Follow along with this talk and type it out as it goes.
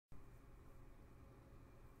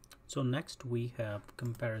So next we have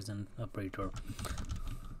comparison operator.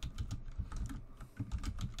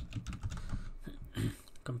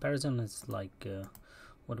 Comparison is like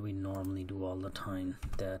what we normally do all the time.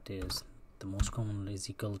 That is, the most common is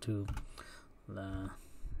equal to,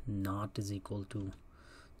 not is equal to.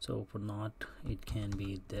 So for not, it can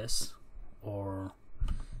be this, or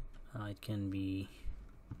it can be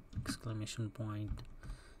exclamation point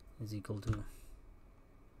is equal to.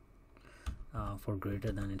 For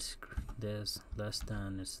greater than, it's this, less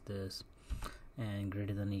than it's this, and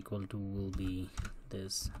greater than equal to will be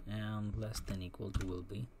this, and less than equal to will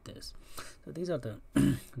be this. So these are the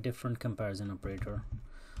different comparison operator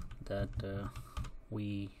that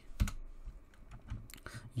we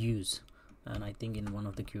use, and I think in one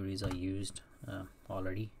of the queries I used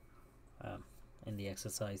already in the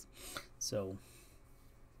exercise. So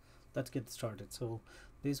let's get started. So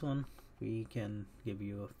this one we can give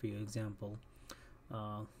you a few example.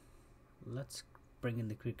 Let's bring in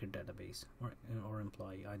the cricket database or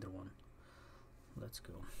employee, either one. Let's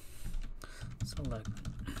go. Select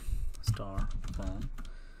star from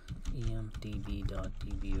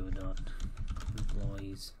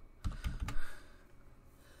emtb.dbo.employees,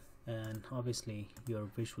 and obviously you're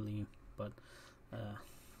visually but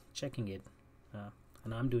checking it,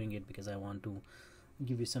 and I'm doing it because I want to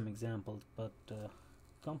give you some examples, but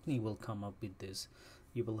company will come up with this.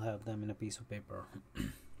 You will have them in a piece of paper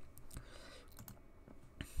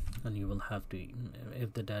and you will have to,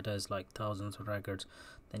 if the data is like thousands of records,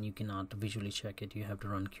 then you cannot visually check it. You have to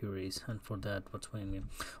run queries, and for that, what's going on?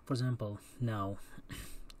 For example, now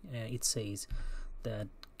it says that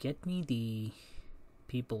get me the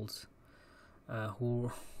people's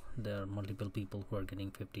who there are multiple people who are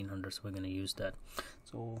getting 1500, so we're going to use that.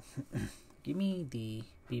 So give me the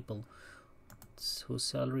people whose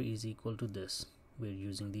salary is equal to this. We're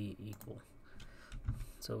using the equal,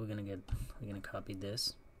 so we're gonna copy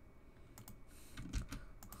this,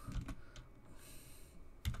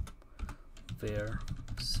 where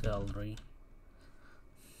salary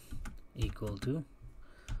equal to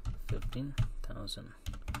 15,000.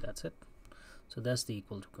 That's it. So that's the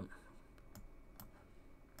equal to,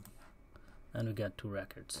 and we got two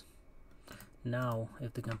records. Now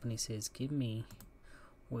if the company says give me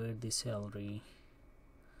where the salary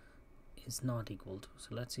is not equal to, so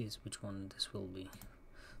let's see which one this will be.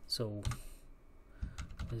 So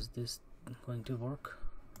is this going to work?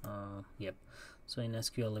 Yep. So in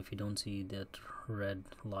SQL, if you don't see that red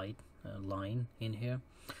light line in here,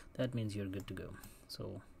 that means you're good to go.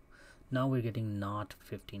 So now we're getting not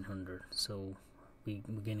 1500, so we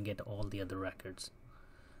can get all the other records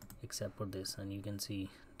except for this, and you can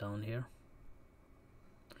see down here.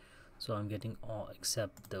 So I'm getting all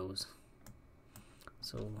except those.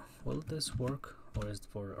 So will this work, or is it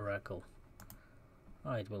for Oracle?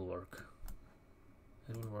 It will work.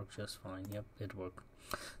 It will work just fine. Yep, it worked.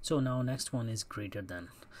 So now next one is greater than.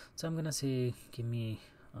 So I'm gonna say give me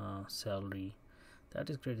salary that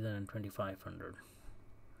is greater than 2500.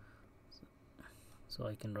 So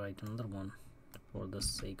I can write another one for the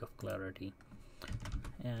sake of clarity,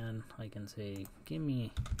 and I can say give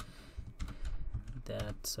me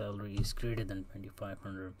that salary is greater than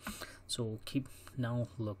 2500. So now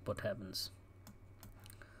look what happens.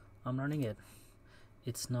 I'm running it.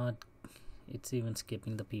 It's even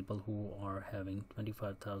skipping the people who are having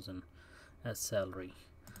 25,000 as salary.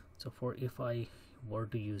 So for if I were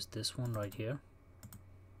to use this one right here,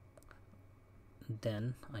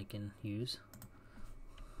 then I can use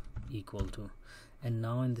equal to, and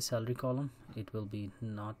now in the salary column it will be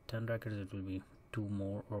not 10 records, it will be 2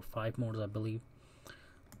 more or 5 more, I believe,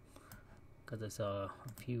 because I saw a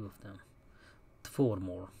few of them, 4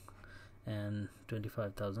 more, and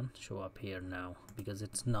 25,000 show up here now because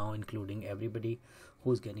it's now including everybody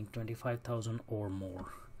who's getting 25,000 or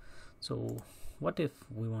more. So what if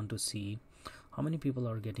we want to see how many people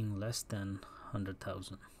are getting less than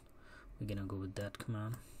 100,000? We're gonna go with that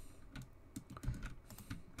command.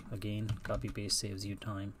 Again, copy paste saves you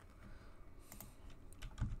time.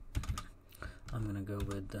 I'm gonna go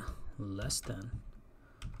with less than,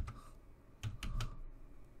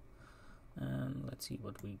 and let's see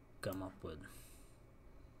what we come up with.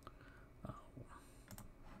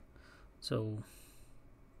 So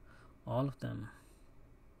all of them,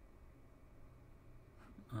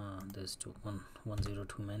 there's 110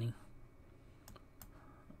 too many.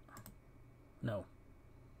 No,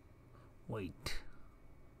 wait,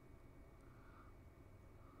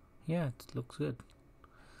 yeah, it looks good.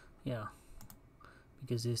 Yeah,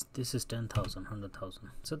 because this is 10,000,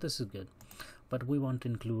 100,000, so this is good, but we want to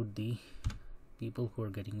include the people who are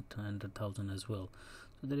getting 100,000 as well.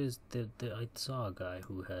 So there is I saw a guy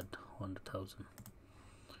who had 100,000.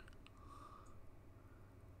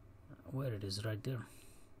 Where it is, right there.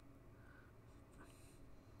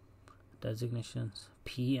 Designations,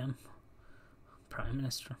 PM, Prime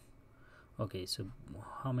Minister. Okay, so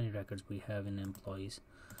how many records we have in employees?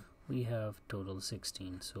 We have total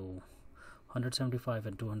 16. So 175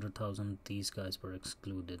 and 200,000, these guys were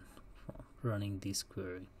excluded from running this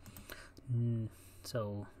query.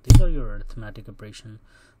 So these are your arithmetic operation.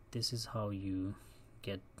 This is how you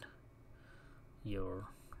get your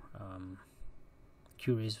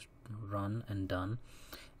queries run and done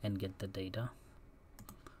and get the data.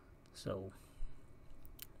 So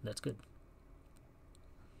that's good.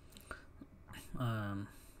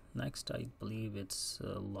 Next, I believe it's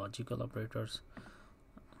logical operators.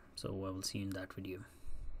 So I will see you in that video.